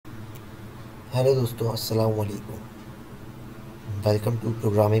Hello दोस्तों, अस्सलाम वालेकुम। वेलकम टू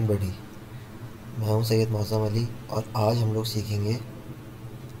प्रोग्रामिंग बडी। मैं हूं सैयद मौसम अली और आज हम लोग सीखेंगे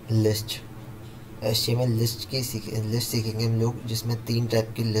लिस्ट। HTML लिस्ट सीखेंगे हम लोग, जिसमें 3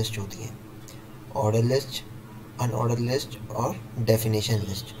 टाइप की लिस्ट होती हैं: ऑर्डर लिस्ट, अनऑर्डर लिस्ट और डेफिनेशन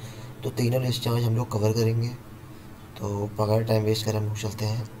लिस्ट। तो तीनों लिस्ट आज हम लोग कवर करेंगे। तो बगैर टाइम वेस्ट कर हम लोग चलते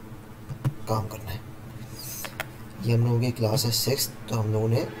हैं काम करना है। ये हम लोगों की क्लास है 6, तो हम लोगों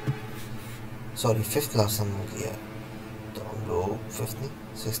ने फिफ्थ क्लास हम लोग की है। तो हम लोग फिफ्थ नहीं,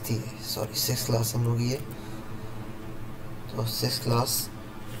 सिक्स ही है, सिक्स क्लास हम लोग की है। तो सिक्स क्लास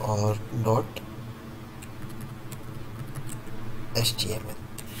और डॉट HTML।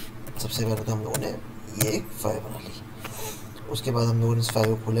 सबसे पहले तो हम लोगों ने ये एक फाइल बना ली। उसके बाद हम लोगों ने इस फाइल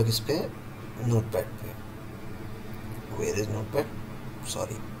को खोला किस पे, नोटपैड पे। Where is notepad,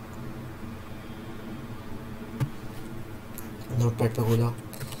 sorry, notepad पे खोला।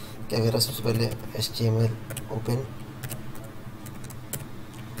 क्या करा, सबसे पहले HTML open,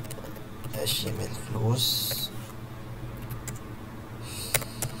 HTML close,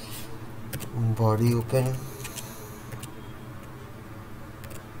 body open,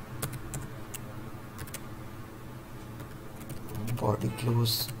 body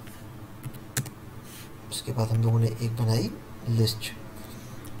close. उसके बाद हम लोगों ने एक बनाई लिस्ट।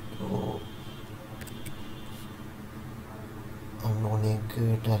 तो हम लोगों ने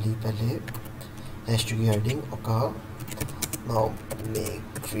एक डाली पहले हैश की हेडिंग और कहा now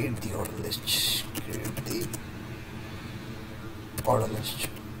make create the order list, create the order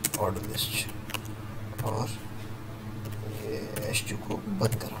list और ये H2 को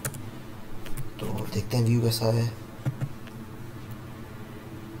बंद करा। तो देखते हैं व्यू कैसा है।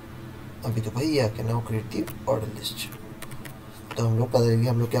 अभी तो भाई ये आके now create the order list. तो हम लोग पता लगे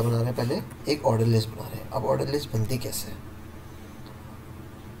हम लोग क्या बना रहे हैं, पहले एक ऑर्डर लिस्ट बना रहे हैं। अब ऑर्डर लिस्ट बनती कैसे है,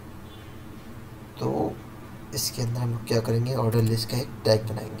 तो इसके अंदर हम लोग क्या करेंगे, ऑर्डर लिस्ट का एक टैग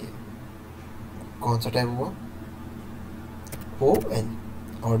बनाएंगे। कौन सा टैग हुआ, OL,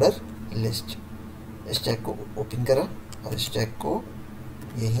 ऑर्डर लिस्ट। इस टैग को ओपन करा और इस टैग को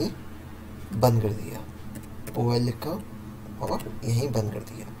यहीं बंद कर दिया। OL लिखा और यहीं बंद कर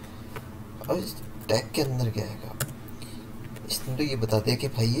दिया। और इस टैग के अंदर क्या आएगा, इसने तो ये बता दिया कि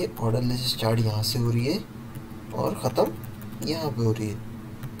भाई ये ऑर्डर लिस्ट स्टार्ट यहाँ से हो रही है और ख़त्म यहाँ पे हो रही है।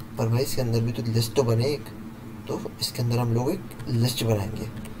 पर भाई इसके अंदर भी तो लिस्ट तो बने एक, तो इसके अंदर हम लोग एक लिस्ट बनाएंगे।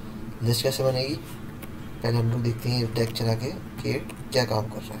 लिस्ट कैसे बनेगी, पहले हम लोग देखते हैं टैग चला के कि क्या काम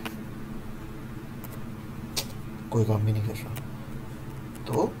कर रहा है। कोई काम भी नहीं कर रहा,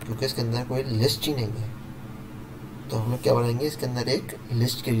 तो क्योंकि इसके अंदर कोई लिस्ट ही नहीं है, तो हम लोग क्या बनाएंगे, इसके अंदर एक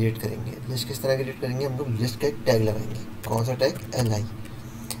लिस्ट क्रिएट करेंगे। लिस्ट किस तरह क्रिएट करेंगे, हम लोग लिस्ट का एक टैग लगाएंगे। कौन सा टैग,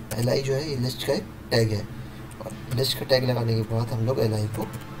 LI जो है ये लिस्ट का एक टैग है। और लिस्ट का टैग लगाने के बाद हम लोग LI को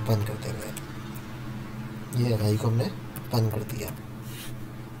बंद कर देंगे। ये LI को हमने बंद कर दिया।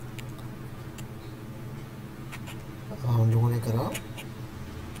 हम लोगों ने करा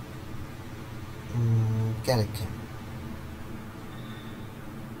क्या रखें,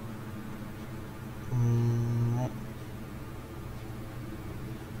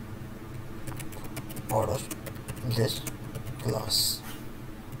 ऑर्डर लिस्ट क्लास।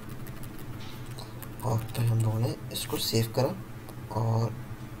 और फिर हम लोगों ने इसको सेव करा और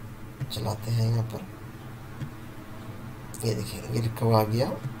चलाते हैं यहाँ पर। ये देखिए, ये लिखा हुआ आ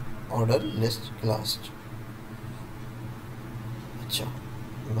गया ऑर्डर लिस्ट क्लास। अच्छा,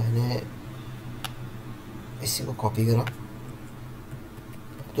 मैंने इसी को कॉपी करा।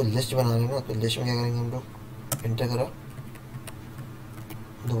 तो लिस्ट बना रहे हैं ना, तो लिस्ट में क्या करेंगे, हम लोग एंटर करा,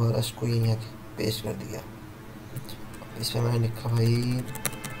 दोबारा इसको यहीं आके पेस्ट कर दिया। इसमें मैंने लिखा भाई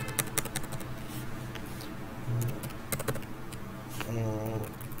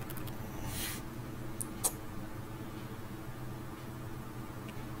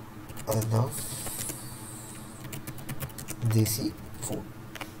देसी फूड।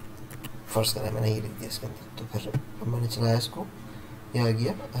 फर्स्ट करा मैंने, ये लिख दिया इसके अंदर। तो फिर अब मैंने चलाया इसको, ये आ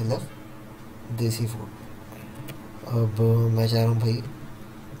गया आई लव देसी फूड। अब मैं चाह रहा हूँ भाई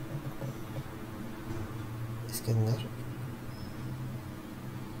इसके अंदर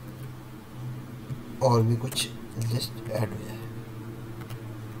और भी कुछ लिस्ट ऐड हो जाए।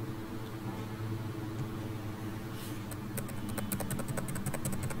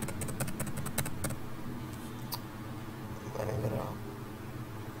 मैंने करा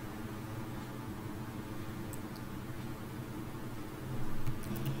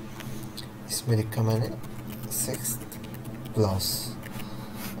इसमें लिखा मैंने 6th क्लास।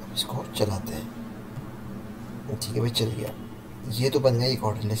 अब इसको चलाते हैं। ठीक है भाई, चल गया। ये तो बन गया एक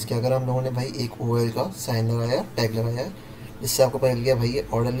ऑर्डर लिस्ट। क्या करा हम लोगों ने भाई, एक OL का साइन लगाया, टैग लगाया, इससे आपको पता चल गया भाई ये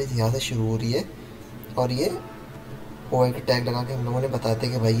ऑर्डर लिस्ट यहाँ से शुरू हो रही है और ये OI के टैग लगा के हम लोगों ने बताते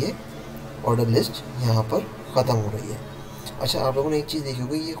हैं कि भाई ये ऑर्डर लिस्ट यहाँ पर ख़त्म हो रही है। अच्छा, आप लोगों ने एक चीज़ देखी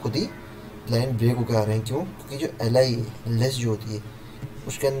होगी, ये खुद ही लाइन ब्रेक होकर आ रहे हैं। क्यों? क्योंकि जो LI लिस्ट जो होती है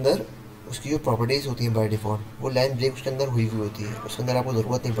उसके अंदर उसकी जो प्रॉपर्टीज़ होती हैं बाय डिफ़ॉल्ट वो लाइन ब्रेक उसके अंदर हुई होती है, उसके अंदर आपको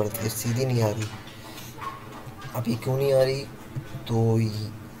ज़रूरत नहीं पड़ती है, सीधी नहीं आ रही। अभी क्यों नहीं आ रही? तो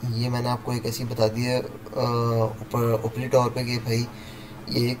ये मैंने आपको एक ऐसी बता दिया ऊपरी तौर पे कि भाई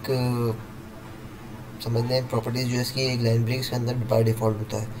ये एक समझ लें प्रॉपर्टीज़ जो है इसकी एक लाइन ब्रेक के अंदर बाय डिफ़ॉल्ट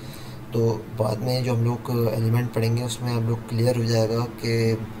होता है। तो बाद में जो हम लोग एलिमेंट पढ़ेंगे उसमें हम लोग क्लियर हो जाएगा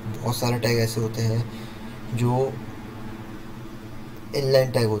कि बहुत सारे टैग ऐसे होते हैं जो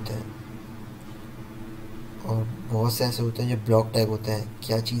इनलाइन टैग होते हैं और बहुत से ऐसे होते हैं जो ब्लॉक टैग होते हैं।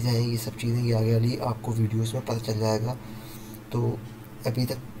 क्या चीज़ें हैं ये सब चीज़ें ये आगे वाली आपको वीडियोस में पता चल जाएगा। तो अभी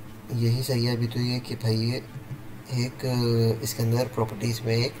तक यही सही है अभी तो ये कि भाई ये एक इसके अंदर प्रॉपर्टीज़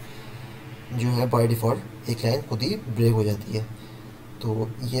में एक जो है बाय डिफ़ॉल्ट एक लाइन खुद ही ब्रेक हो जाती है। तो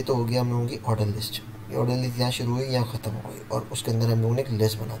ये तो हो गया हम लोगों की ऑर्डर लिस्ट। ये ऑर्डर लिस्ट यहाँ शुरू हुई यहाँ ख़त्म हो गई और उसके अंदर हम लोगों ने एक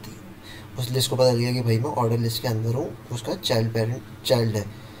लिस्ट बना दी। उस लिस्ट को पता लगा कि भाई मैं ऑर्डर लिस्ट के अंदर हूँ, उसका चाइल्ड है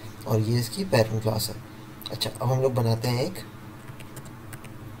और ये इसकी पेरेंट क्लास है। अच्छा, अब हम लोग बनाते हैं एक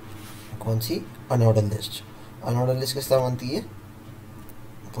कौन सी अनऑर्डर लिस्ट। अनऑर्डर लिस्ट किस तरह बनती है?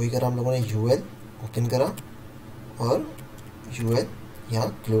 वही करा हम लोगों ने UL ओपन करा और UL यहाँ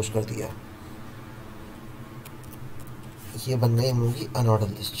क्लोज कर दिया। ये बन गई हम लोगों की अनऑर्डर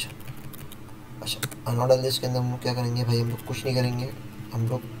लिस्ट। अच्छा, अनऑर्डर लिस्ट के अंदर हम लोग क्या करेंगे भाई? हम लोग कुछ नहीं करेंगे, हम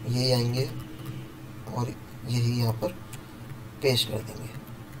लोग यही आएंगे और यही यहाँ पर पेस्ट कर देंगे।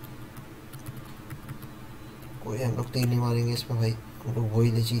 कोई हम लोग तीर नहीं मारेंगे इसमें भाई, हम लोग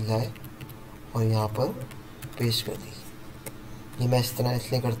वही चीज़ लाए और यहाँ पर पेस्ट कर दी। ये मैं इस तरह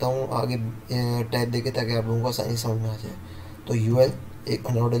इसलिए करता हूँ आगे टैब देके ताकि आप लोगों को आसानी समझ में आ जाए। तो UL एक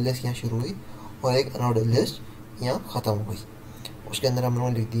अनऑर्डर लिस्ट यहाँ शुरू हुई और एक अनऑर्डर लिस्ट यहाँ ख़त्म हो गई। उसके अंदर हम लोगों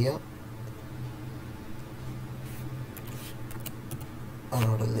ने लिख दिया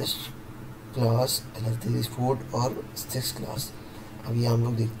unordered list class LS food और 6 क्लास। अब ये हम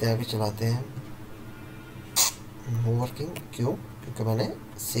लोग देखते हैं, आगे चलाते हैं। नो वर्किंग, क्यों? क्योंकि मैंने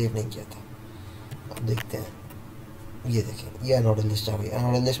सेव नहीं किया था। अब देखते हैं, ये देखें ये अनऑर्डर लिस्ट आ गई।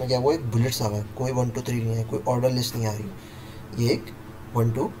 अनऑर्डर लिस्ट में क्या हुआ? एक बुलेट्स आ गए, कोई 1 2 3 नहीं है, कोई ऑर्डर लिस्ट नहीं आ रही। ये एक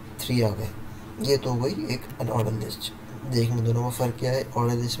 1 2 3 आ गए। ये तो हो गई एक अनऑर्डर लिस्ट। देखने दोनों में फ़र्क क्या है?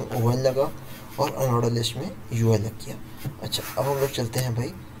 ऑर्डर लिस्ट में OL लगा और अनऑर्डर लिस्ट में UL लग गया। अच्छा, अब हम लोग चलते हैं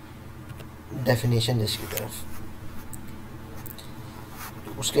भाई डेफिनेशन लिस्ट की तरफ।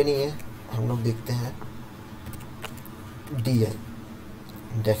 तो उसके लिए हम लोग देखते हैं DL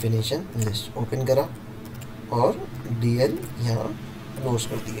डेफिनेशन लिस्ट ओपन करा और DL यहाँ क्लोज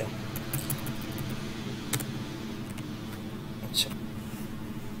कर दिया। अच्छा,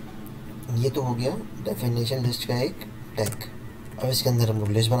 ये तो हो गया डेफिनेशन लिस्ट का एक टैग। अब इसके अंदर हम लोग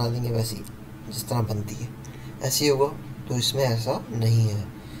लिस्ट बना देंगे वैसी जिस तरह बनती है, ऐसे ही होगा। तो इसमें ऐसा नहीं है।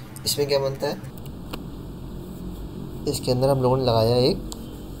 इसमें क्या बनता है? इसके अंदर हम लोगों ने लगाया एक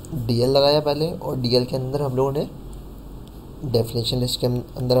DL लगाया पहले और DL के अंदर हम लोगों ने डेफिनेशन लिस्ट के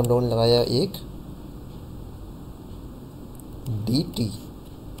अंदर हम लोगों ने लगाया एक DT।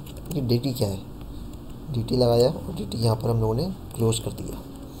 ये DT क्या है? DT लगाया और DT यहाँ पर हम लोगों ने क्लोज कर दिया।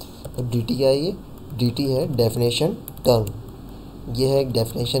 तो DT क्या है? ये DT है डेफिनेशन टर्म। ये है एक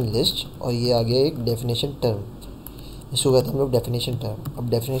डेफिनेशन लिस्ट और ये आ गया एक डेफिनेशन टर्म। इसको कहते हैं हम लोग डेफिनेशन टर्म। अब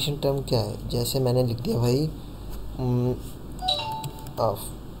डेफिनेशन टर्म क्या है? जैसे मैंने लिख दिया भाई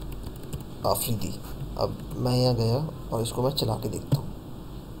आफरीदी। अब मैं यहाँ गया और इसको मैं चला के देखता हूँ,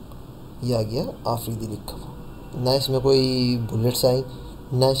 ये आ गया आफरीदी लिखा हुआ। ना इसमें कोई बुलेट्स आई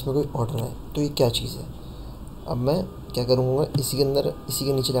ना इसमें कोई ऑर्डर आए। तो ये क्या चीज़ है? अब मैं क्या करूँगा? इसी के अंदर इसी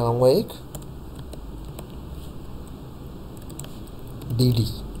के नीचे लगाऊंगा एक DD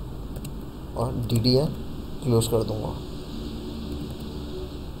और DD यहाँ क्लोज कर दूँगा।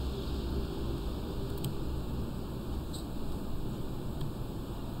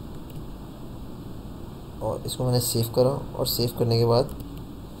 और इसको मैंने सेव करा और सेव करने के बाद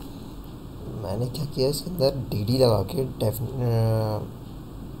मैंने क्या किया? इसके अंदर DD लगा के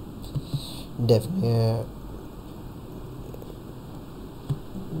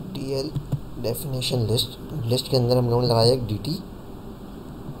DL डेफिनेशन लिस्ट के अंदर हम लोगों ने लगाया एक DT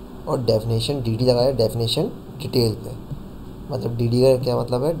और डेफिनेशन DD लगाया डेफिनेशन डिटेल पे। मतलब DD का क्या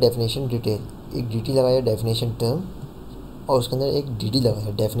मतलब है? Definition detail. एक DT लगाया डेफिनेशन टर्म और उसके अंदर एक DD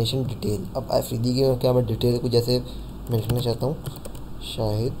लगाया डेफिनेशन डिटेल। अब आफरीदी की क्या मैं डिटेल को जैसे मैं लिखना चाहता हूँ,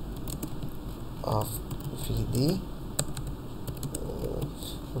 Shahid Afridi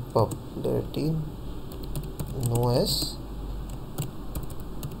popularity no S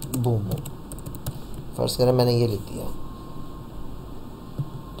boom boom. First करें मैंने ये लिख दिया,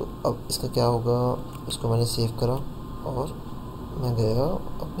 तो अब इसका क्या होगा, इसको मैंने सेव करा और मैं गया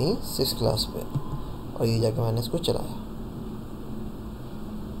अपनी 6th क्लास पे और ये जाके मैंने इसको चलाया,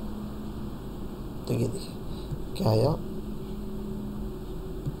 तो ये देखिए क्या आया,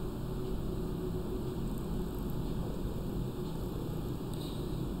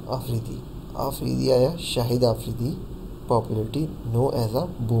 आफरीदी आया, Shahid Afridi popularity no as a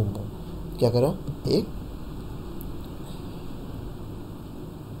boom boom. क्या करा, एक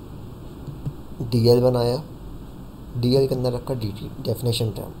DL बनाया, DL के अंदर रखा DT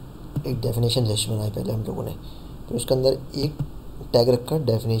डेफिनेशन टर्म, एक डेफिनेशन लिस्ट बनाई पहले हम लोगों ने, फिर उसके अंदर एक टैग रखा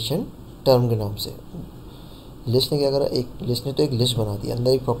डेफिनेशन टर्म के नाम से। लिस्ट ने क्या करा, एक लिस्ट ने तो एक लिस्ट बना दी,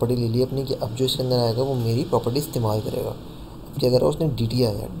 अंदर एक प्रॉपर्टी ले ली अपनी कि अब जो इसके अंदर आएगा वो मेरी प्रॉपर्टी इस्तेमाल करेगा। अब क्या करा उसने, DT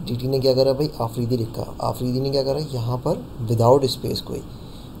आया, DT ने क्या करा भाई, आफरीदी लिखा, आफरीदी ने क्या करा यहाँ पर विदाउट स्पेस कोई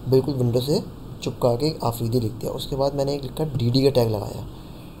बिल्कुल विंडो से चुपका के आफरीदी लिख दिया। उसके बाद मैंने एक लिखा DD का टैग लगाया,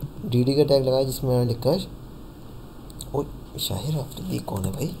 DD का टैग लगाया जिसमें मैंने लिखा और शाहिद आफरीदी कौन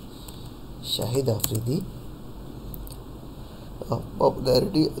है भाई, Shahid Afridi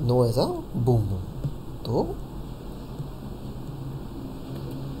popularity no as a boom boom. तो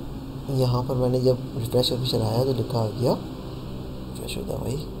यहाँ पर मैंने जब रिफ्रेश करके चलाया तो लिखा आ गया, रिफ्रेश होता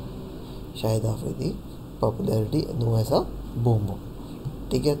भाई, Shahid Afridi popularity no as a boom boom.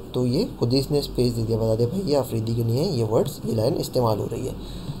 ठीक है, तो ये खुद ही इसने स्पेस दे दिया, बता दिया भाई ये आफरीदी के नहीं है, ये वर्ड्स ये लाइन इस्तेमाल हो रही है।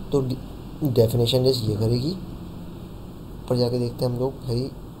 तो डेफिनेशन लिस्ट ये करेगी। ऊपर जाके देखते हैं हम लोग भाई,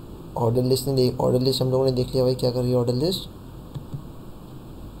 ऑर्डर लिस्ट हम लोगों ने देख लिया भाई क्या कर रही है ऑर्डर लिस्ट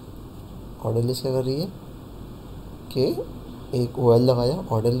क्या कर रही है कि एक OL लगाया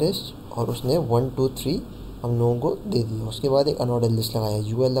ऑर्डर लिस्ट और उसने 1 2 3 हम लोगों को दे दिया। उसके बाद एक अनऑर्डर लिस्ट लगाया,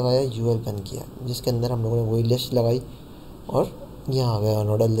 UL लगाया, UL बंद किया, जिसके अंदर हम लोगों ने वही लिस्ट लगाई और यहाँ आ गया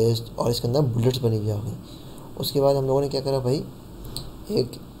अनऑर्डर लिस्ट और इसके अंदर बुलेट्स बनी हुई आ गई। उसके बाद हम लोगों ने क्या करा भाई,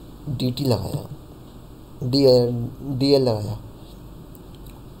 एक DT लगाया, DL लगाया,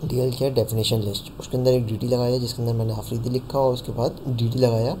 DL क्या है डेफिनेशन लिस्ट, उसके अंदर एक DT लगाया जिसके अंदर मैंने आफरीदी लिखा और उसके बाद DT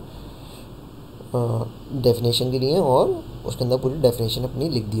लगाया डेफिनेशन के लिए और उसके अंदर पूरी डेफिनेशन अपनी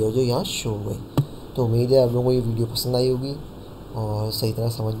लिख दी और जो यहाँ शो हो गई। तो उम्मीद है आप लोगों को ये वीडियो पसंद आई होगी और सही तरह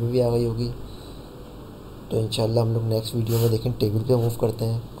समझ में भी आ गई होगी। तो इंशाल्लाह हम लोग नेक्स्ट वीडियो में देखें टेबल पे मूव करते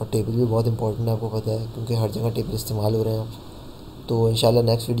हैं, और टेबल भी बहुत इंपॉर्टेंट है आपको पता है क्योंकि हर जगह टेबल इस्तेमाल हो रहे हैं। तो इंशाल्लाह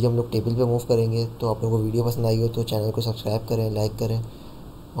नेक्स्ट वीडियो हम लोग टेबल पे मूव करेंगे। तो आप लोगों को वीडियो पसंद आई हो तो चैनल को सब्सक्राइब करें, लाइक करें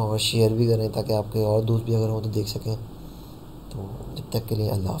और शेयर भी करें ताकि आपके और दोस्त भी अगर हो तो देख सकें। तो जब तक के लिए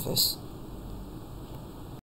अल्लाह हाफ़िज़।